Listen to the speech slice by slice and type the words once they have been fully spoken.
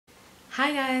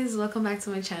Hi guys, welcome back to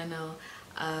my channel.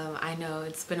 I know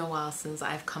it's been a while since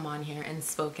I've come on here and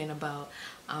spoken about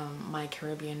my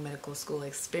Caribbean medical school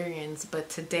experience, but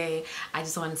today I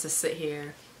just wanted to sit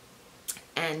here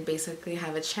and basically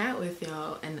have a chat with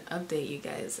y'all and update you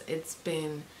guys. It's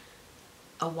been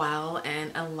a while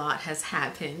and a lot has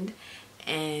happened,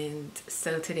 and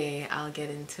so today I'll get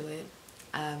into it.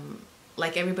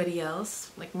 Like everybody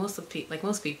else, like most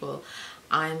people,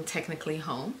 I'm technically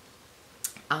home.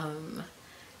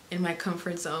 In my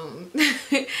comfort zone.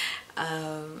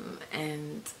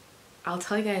 And I'll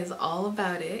tell you guys all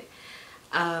about it.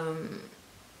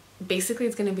 Basically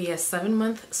it's going to be a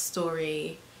 7-month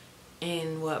story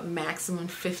in maximum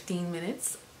 15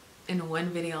 minutes in one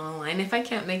video online. If I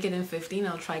can't make it in 15,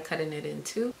 I'll try cutting it in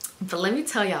 2. But let me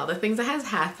tell y'all the things that has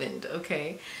happened,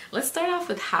 okay? Let's start off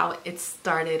with how it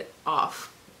started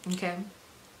off, okay?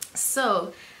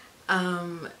 So,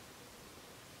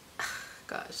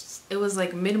 gosh, it was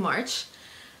like mid-March.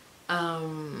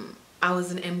 I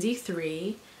was in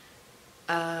MD3,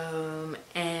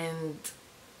 and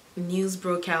news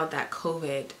broke out that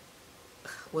COVID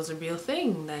was a real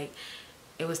thing. Like,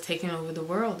 it was taking over the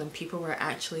world and people were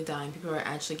actually dying. People were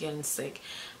actually getting sick.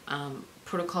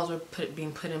 Protocols were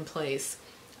being put in place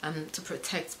to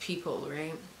protect people,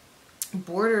 right?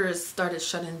 Borders started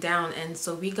shutting down, and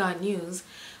so we got news.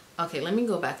 Okay, let me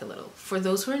go back a little. For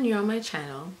those who are new on my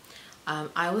channel,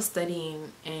 I was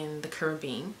studying in the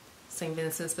Caribbean, St.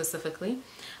 Vincent specifically.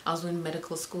 I was doing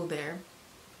medical school there.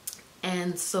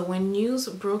 And so when news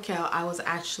broke out, I was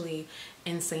actually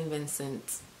in St.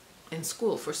 Vincent in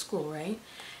school, right?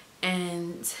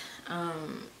 And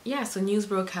yeah, so news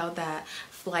broke out that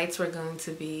flights were going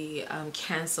to be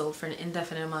canceled for an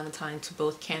indefinite amount of time to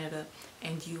both Canada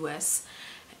and US.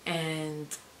 And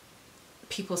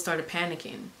people started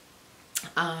panicking.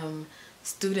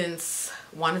 Students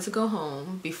wanted to go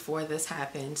home before this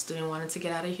happened. Students wanted to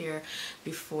get out of here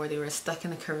before they were stuck in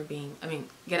the Caribbean. I mean,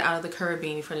 get out of the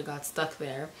Caribbean before they got stuck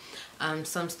there.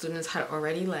 Some students had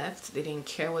already left. They didn't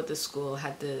care what the school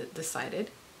had decided.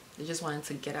 They just wanted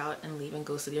to get out and leave and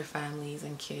go see their families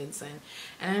and kids. And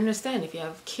I understand, if you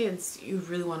have kids, you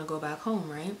really want to go back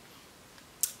home, right?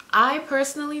 I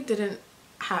personally didn't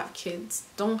have kids,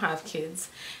 don't have kids,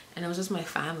 and it was just my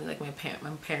family, like my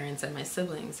parents and my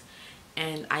siblings.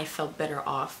 And I felt better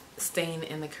off staying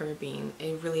in the Caribbean.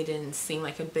 It really didn't seem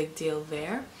like a big deal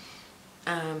there.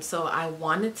 So I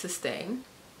wanted to stay.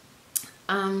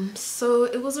 So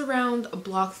it was around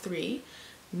block 3,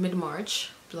 mid-March,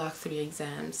 block 3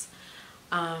 exams.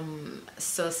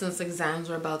 So since exams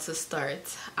were about to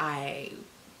start, I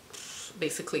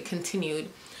basically continued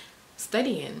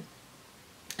studying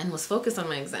and was focused on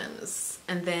my exams.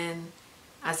 And then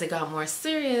as it got more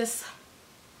serious,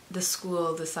 the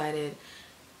school decided,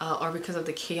 or because of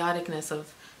the chaoticness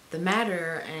of the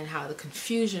matter and how the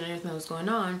confusion and everything that was going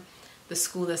on, the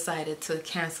school decided to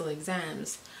cancel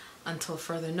exams until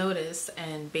further notice.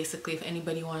 And basically, if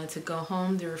anybody wanted to go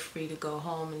home, they were free to go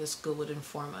home and the school would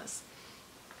inform us.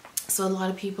 So a lot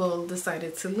of people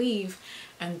decided to leave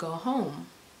and go home.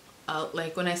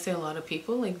 Like, when I say a lot of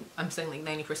people, like, I'm saying like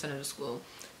 90% of the school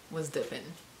was dipping.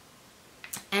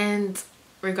 And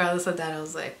regardless of that, I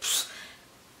was like, pfft,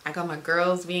 I got my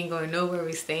girls, we ain't going nowhere,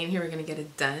 we staying here, we're gonna get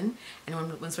it done,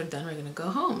 and once we're done, we're gonna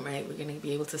go home, right? We're gonna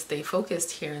be able to stay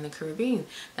focused here in the Caribbean.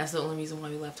 That's the only reason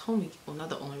why we left home. Well, not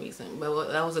the only reason,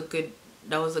 but that was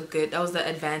the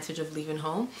advantage of leaving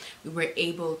home. We were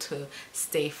able to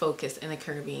stay focused in the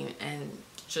Caribbean and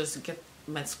just get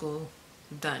med school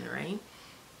done, right?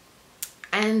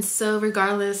 And so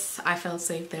regardless, I felt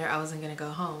safe there. I wasn't gonna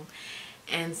go home.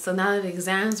 And so now that the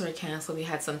exams were canceled, we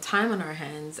had some time on our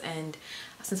hands, and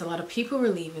since a lot of people were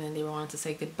leaving and they wanted to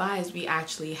say goodbyes, we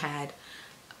actually had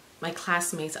my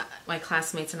classmates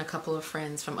and a couple of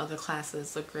friends from other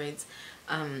classes or grades,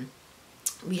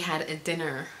 we had a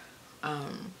dinner,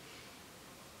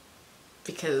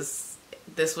 because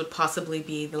this would possibly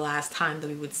be the last time that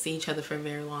we would see each other for a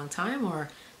very long time, or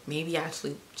maybe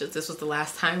actually just this was the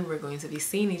last time we were going to be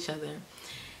seeing each other.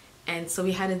 And so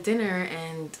we had a dinner,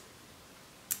 and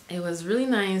it was really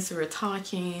nice. We were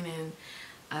talking, and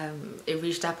it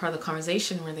reached that part of the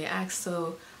conversation where they asked,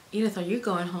 so Edith, are you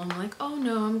going home? I'm like, oh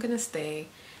no, I'm gonna stay.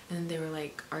 And they were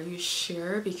like, are you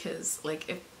sure? Because like,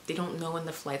 if they don't know when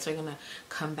the flights are gonna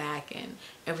come back and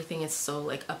everything is so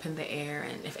like up in the air,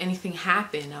 and if anything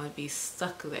happened, I would be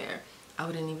stuck there. I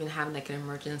wouldn't even have like an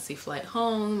emergency flight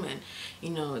home, and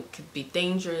you know, it could be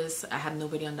dangerous. I had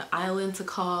nobody on the island to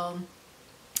call.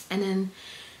 And then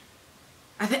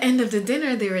at the end of the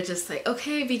dinner, they were just like,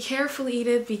 okay, be careful,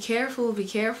 Edith, be careful, be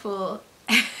careful.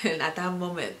 And at that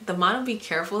moment, the amount of be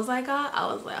carefuls I got,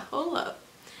 I was like, hold up.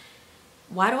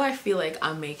 why do I feel like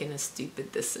I'm making a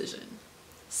stupid decision?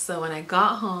 So when I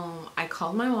got home, I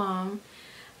called my mom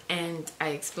and I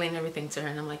explained everything to her,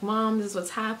 and I'm like, Mom, this is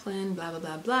what's happening, blah, blah,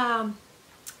 blah, blah.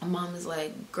 My mom is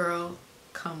like, girl,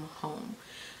 come home.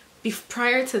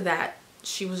 Prior to that,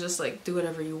 she was just like, do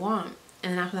whatever you want.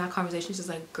 And then after that conversation, she's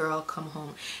like, girl, come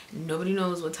home. Nobody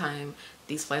knows what time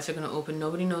these flights are going to open.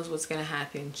 Nobody knows what's going to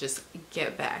happen. Just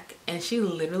get back. And she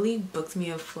literally booked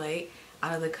me a flight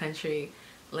out of the country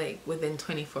like within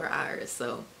 24 hours.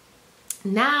 So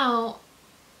now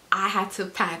I had to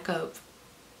pack up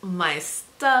my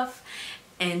stuff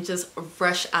and just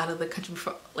rush out of the country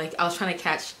before, like, I was trying to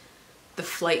catch the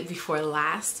flight before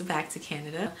last back to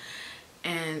Canada.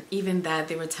 And even that,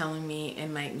 they were telling me it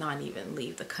might not even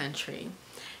leave the country.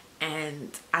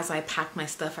 And as I packed my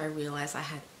stuff, I realized I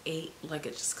had 8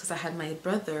 luggages, because I had my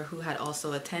brother who had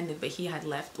also attended, but he had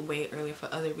left way earlier for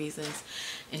other reasons,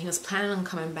 and he was planning on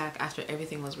coming back after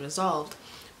everything was resolved.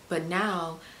 But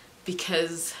now,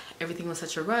 because everything was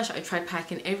such a rush, I tried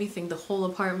packing everything, the whole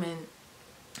apartment,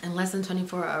 in less than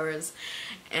 24 hours,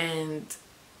 and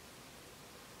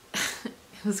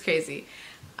it was crazy.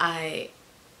 I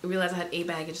realized I had 8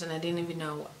 baggage, and I didn't even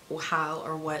know how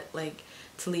or what like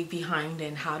to leave behind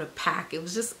and how to pack. It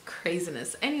was just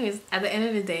craziness. Anyways, at the end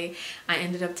of the day, I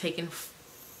ended up taking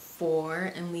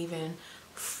 4 and leaving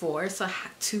 4. So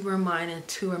 2 were mine and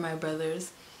 2 were my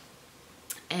brother's,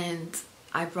 and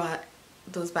I brought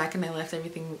those back and I left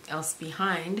everything else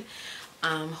behind,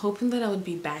 hoping that I would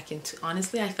be back in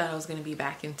honestly, I thought I was going to be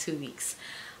back in 2 weeks.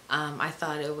 I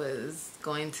thought it was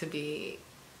going to be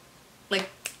like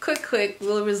quick,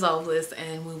 we'll resolve this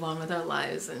and move on with our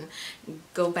lives and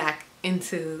go back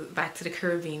to the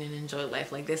Caribbean and enjoy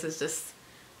life. Like, this is just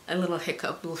a little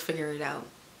hiccup, we'll figure it out.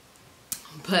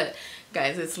 But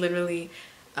guys, it's literally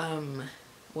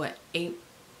what,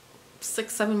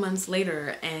 6-7 months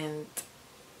later, and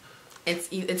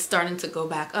it's starting to go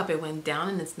back up. It went down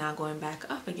and it's now going back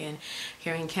up again.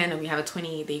 Here in Canada, we have a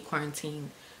 28-day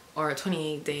quarantine, or a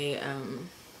 28-day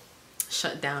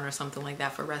shut down or something like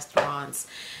that for restaurants,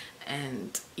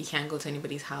 and you can't go to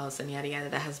anybody's house and yada yada.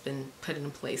 That has been put in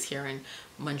place here in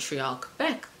Montreal,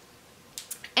 Quebec.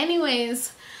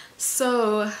 Anyways,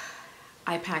 so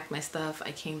I packed my stuff,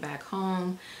 I came back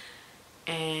home,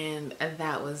 and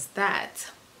that was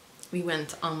that. We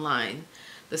went online.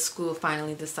 The school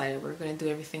finally decided we're going to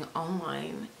do everything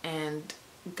online, and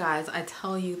guys, I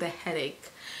tell you, the headache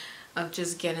of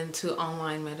just getting to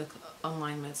online med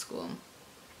school.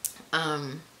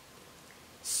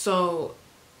 So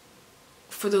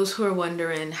for those who are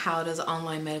wondering, how does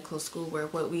online medical school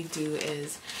work? What we do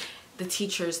is the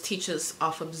teachers teach us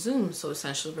off of Zoom. So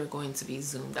essentially we're going to be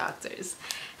Zoom doctors,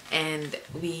 and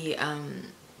we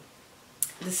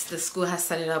the school has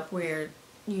set it up where,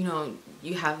 you know,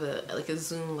 you have a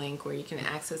Zoom link where you can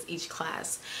access each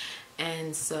class.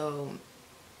 And so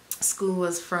school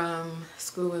was from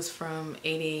 8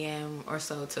 a.m. or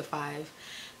so to 5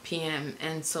 p.m.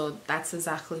 and so that's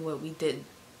exactly what we did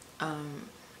at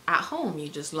home. You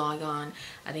just log on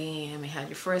at 8 a.m. You had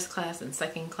your first class and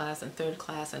second class and third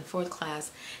class and fourth class,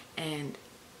 and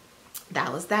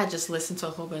that was that. Just listen to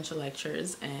a whole bunch of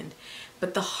lectures.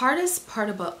 But the hardest part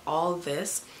about all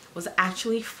this was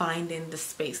actually finding the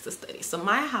space to study. So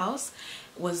my house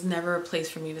was never a place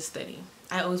for me to study.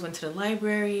 I always went to the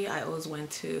library. I always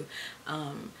went to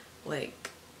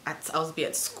I was be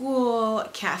at school, a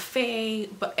cafe,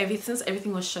 but since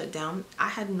everything was shut down, I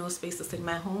had no space to study.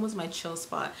 My home was my chill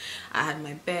spot. I had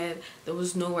my bed. There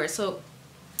was nowhere. So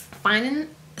finding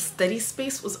a study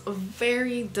space was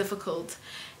very difficult.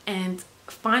 And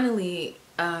finally,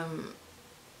 I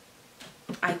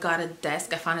got a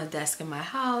desk. I found a desk in my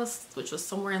house, which was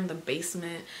somewhere in the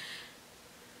basement.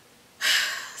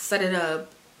 Set it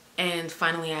up, and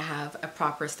finally I have a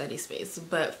proper study space.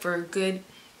 But for a good,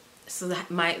 so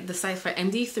the site for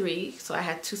MD3, so I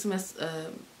had 2 semesters,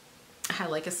 I had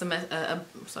like a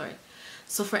semester,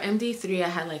 so for MD3 I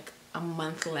had like a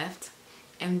month left.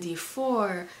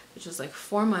 MD4, which was like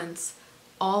 4 months,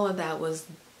 all of that was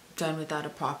done without a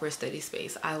proper study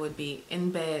space. I would be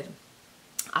in bed,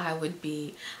 I would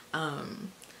be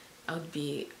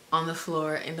on the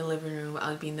floor in the living room, I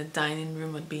would be in the dining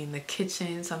room, I'd be in the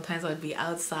kitchen, sometimes I would be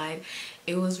outside.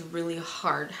 It was really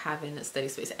hard having a study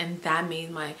space, and that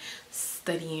made my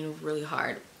studying really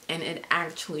hard, and it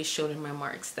actually showed in my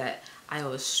marks that I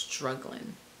was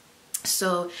struggling.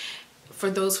 So for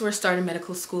those who are starting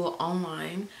medical school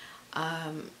online,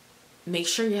 make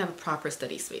sure you have a proper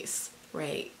study space,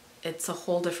 right? It's a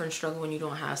whole different struggle when you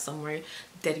don't have somewhere.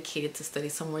 dedicated to study,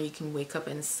 somewhere you can wake up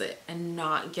and sit and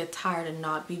not get tired and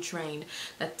not be drained,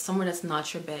 that somewhere that's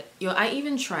not your bed. I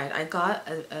even tried, I got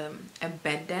a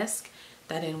bed desk.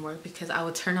 That didn't work because I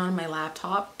would turn on my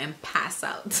laptop and pass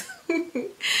out.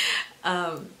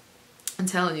 I'm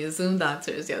telling you, Zoom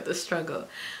doctors, the struggle.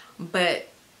 But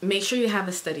make sure you have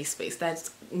a study space.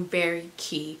 That's very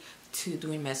key to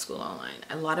doing med school online.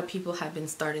 A lot of people have been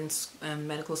starting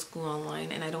medical school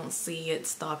online, and I don't see it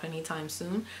stop anytime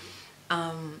soon.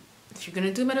 If you're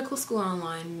gonna do medical school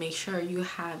online, make sure you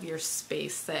have your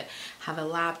space set. Have a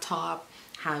laptop,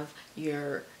 have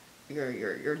your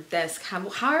desk,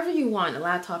 have however you want, a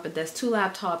laptop, a desk, 2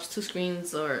 laptops, 2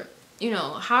 screens, or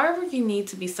however you need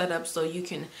to be set up so you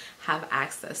can have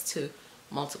access to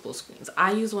multiple screens.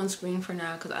 I use 1 screen for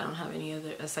now because I don't have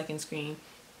a second screen,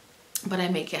 but I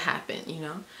make it happen,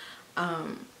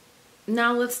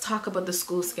 Now let's talk about the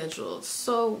school schedule.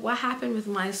 So what happened with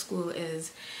my school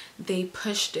is they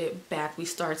pushed it back. We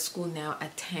start school now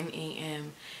at 10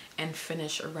 a.m. and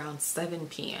finish around 7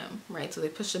 p.m. right? So they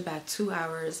pushed it back 2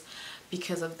 hours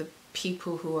because of the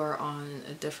people who are on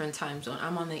a different time zone.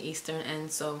 I'm on the Eastern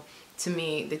end, so to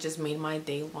me they just made my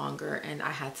day longer, and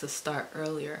I had to start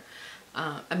earlier.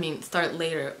 Start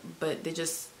later, but it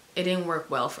didn't work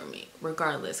well for me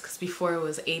regardless, because before it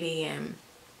was 8 a.m.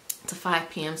 to 5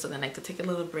 p.m. so then I could take a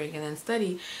little break and then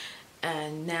study,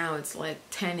 and now it's like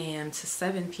 10 a.m. to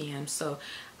 7 p.m. so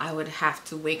I would have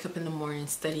to wake up in the morning,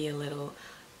 study a little,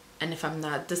 and if I'm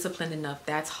not disciplined enough,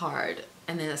 that's hard.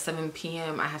 And then at 7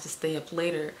 p.m. I have to stay up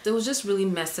later. It was just really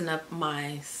messing up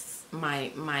my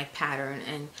pattern.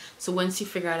 And so once you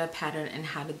figure out a pattern and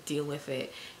how to deal with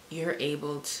it, you're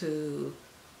able to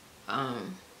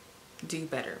do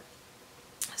better.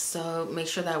 So make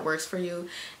sure that works for you.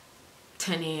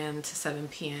 10 a.m. to 7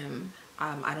 p.m.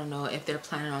 I don't know if they're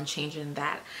planning on changing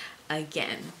that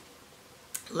again.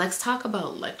 Let's talk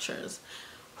about lectures.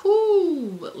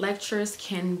 Lectures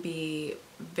can be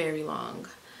very long.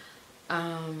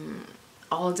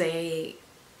 All day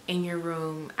in your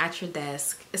room at your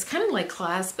desk. It's kind of like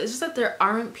class, but it's just that there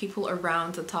aren't people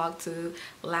around to talk to,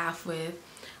 laugh with,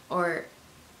 or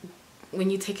when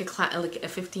you take a class, like a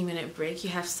 15-minute break, you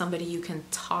have somebody you can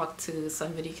talk to,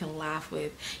 somebody you can laugh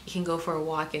with. You can go for a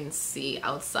walk and see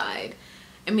outside.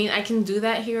 I can do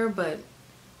that here, but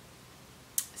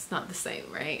it's not the same,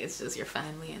 right? It's just your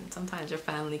family, and sometimes your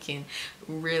family can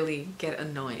really get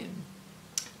annoying.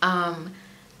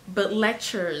 But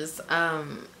lectures,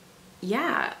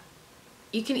 yeah,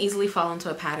 you can easily fall into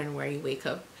a pattern where you wake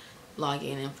up, log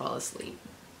in, and fall asleep.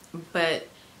 But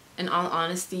in all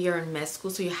honesty, you're in med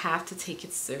school, so you have to take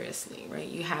it seriously, right?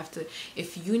 You have to,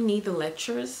 if you need the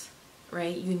lectures,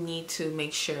 right, you need to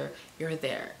make sure you're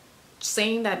there.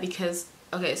 Saying that because,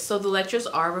 okay, so the lectures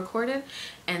are recorded,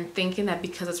 and thinking that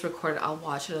because it's recorded, I'll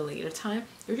watch it at a later time,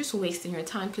 you're just wasting your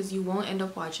time, because you won't end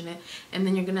up watching it, and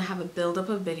then you're going to have a buildup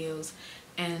of videos,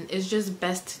 and it's just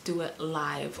best to do it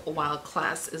live while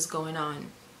class is going on.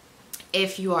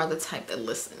 If you are the type that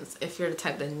listens, if you're the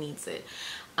type that needs it.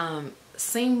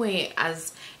 Same way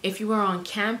as if you were on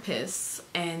campus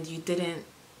and you didn't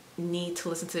need to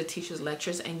listen to the teacher's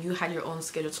lectures and you had your own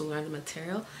schedule to learn the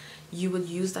material, you would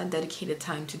use that dedicated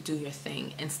time to do your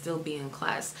thing and still be in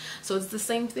class. So it's the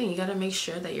same thing. You got to make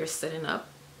sure that you're sitting up,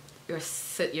 you're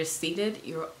seated,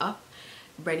 you're up,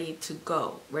 ready to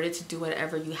go, ready to do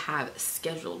whatever you have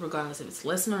scheduled, regardless if it's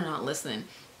listening or not listening.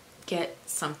 Get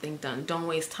something done. Don't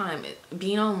waste time.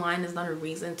 Being online is not a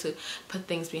reason to put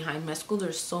things behind. Med school,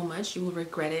 there's so much, you will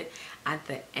regret it at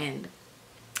the end.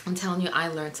 I'm telling you, I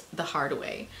learned the hard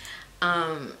way.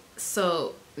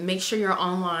 So make sure you're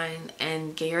online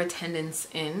and get your attendance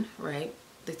in, right?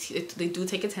 They do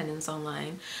take attendance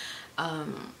online.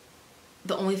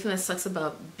 The only thing that sucks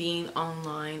about being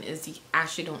online is you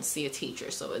actually don't see a teacher,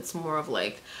 so it's more of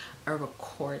like a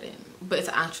recording, but it's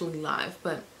actually live.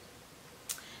 But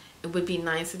it would be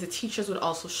nice if the teachers would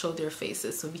also show their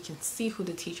faces so we can see who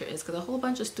the teacher is, because a whole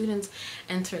bunch of students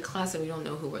enter a class and we don't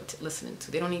know who we're listening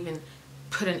to. They don't even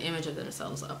put an image of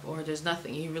themselves up, or there's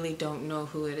nothing. You really don't know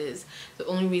who it is. The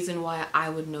only reason why I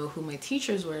would know who my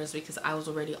teachers were is because I was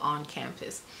already on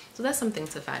campus. So that's something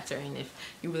to factor in if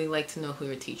you really like to know who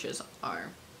your teachers are.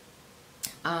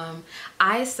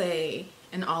 I say,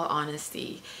 in all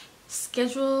honesty,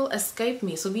 schedule a Skype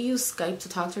meet. So we use Skype to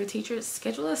talk to our teachers.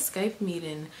 Schedule a Skype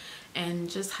meeting and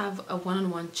just have a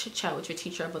one-on-one chit chat with your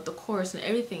teacher about the course and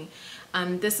everything.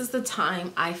 This is the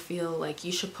time I feel like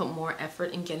you should put more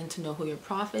effort in getting to know who your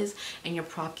prof is, and your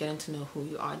prof getting to know who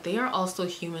you are. They are also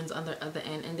humans on the other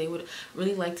end, and they would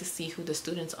really like to see who the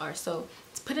students are. So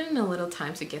put in a little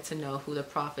time to get to know who the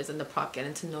prof is, and the prof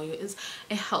getting to know you,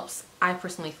 it helps. I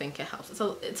personally think it helps.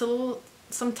 So it's a little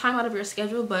some time out of your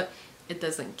schedule, but it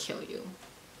doesn't kill you,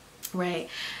 right?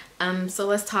 So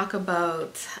let's talk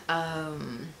about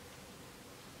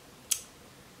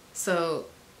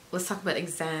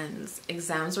exams.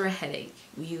 Exams are a headache.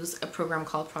 We use a program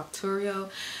called Proctorio.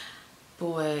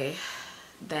 Boy,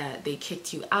 that they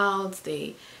kicked you out.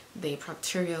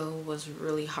 Proctorio was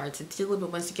really hard to deal with,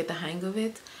 but once you get the hang of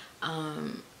it,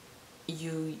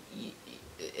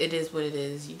 it is what it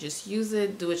is. You just use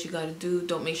it, do what you gotta do.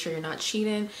 Don't make sure you're not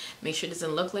cheating. Make sure it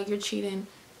doesn't look like you're cheating.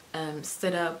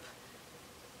 Sit up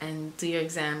and do your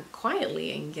exam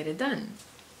quietly and get it done.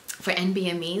 For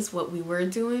NBMEs, what we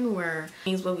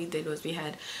did was we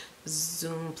had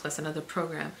Zoom plus another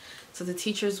program. So the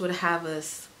teachers would have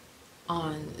us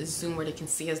on Zoom where they can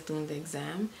see us doing the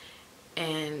exam,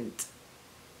 and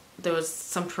there was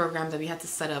some program that we had to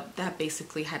set up that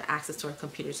basically had access to our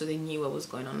computer, so they knew what was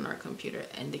going on in our computer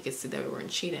and they could see that we weren't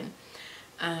cheating.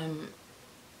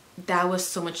 That was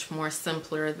so much more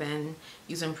simpler than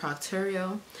using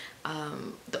Proctorio.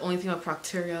 The only thing about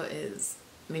Proctorio is,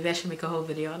 maybe I should make a whole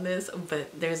video on this,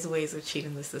 but there's ways of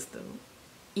cheating the system.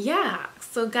 Yeah,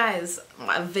 so guys,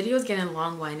 my video is getting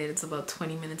long-winded. It's about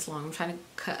 20 minutes long. I'm trying to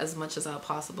cut as much as out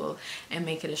possible and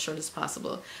make it as short as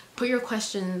possible. Put your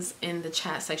questions in the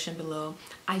chat section below.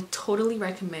 I totally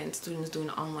recommend students doing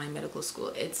online medical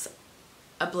school. It's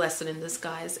a blessing in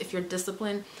disguise. If you're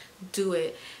disciplined, do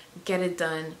it. Get it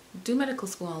done. Do medical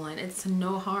school online. It's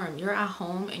no harm. You're at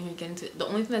home and you're getting to, the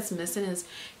only thing that's missing is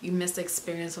you miss the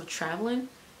experience of traveling.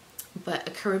 But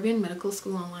a Caribbean medical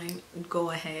school online, go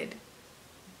ahead.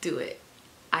 Do it.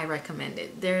 I recommend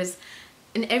it.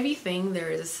 In everything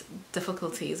there's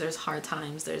difficulties, there's hard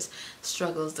times, there's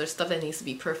struggles, there's stuff that needs to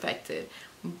be perfected.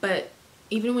 But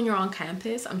even when you're on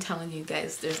campus, I'm telling you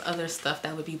guys, there's other stuff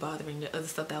that would be bothering you, other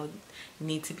stuff that would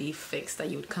need to be fixed that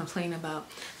you would complain about.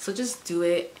 So just do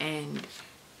it, and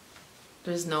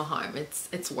there's no harm.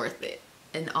 It's worth it.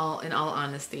 In all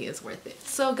honesty, it's worth it.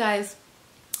 So guys,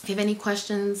 if you have any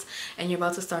questions and you're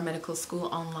about to start medical school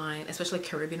online, especially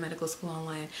Caribbean medical school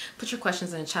online, put your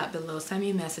questions in the chat below. Send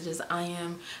me messages. I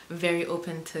am very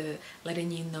open to letting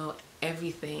you know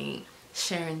everything,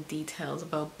 sharing details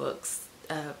about books,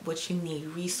 what you need,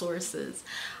 resources.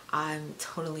 I'm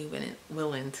totally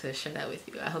willing to share that with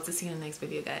you. I hope to see you in the next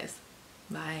video, guys.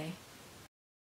 Bye.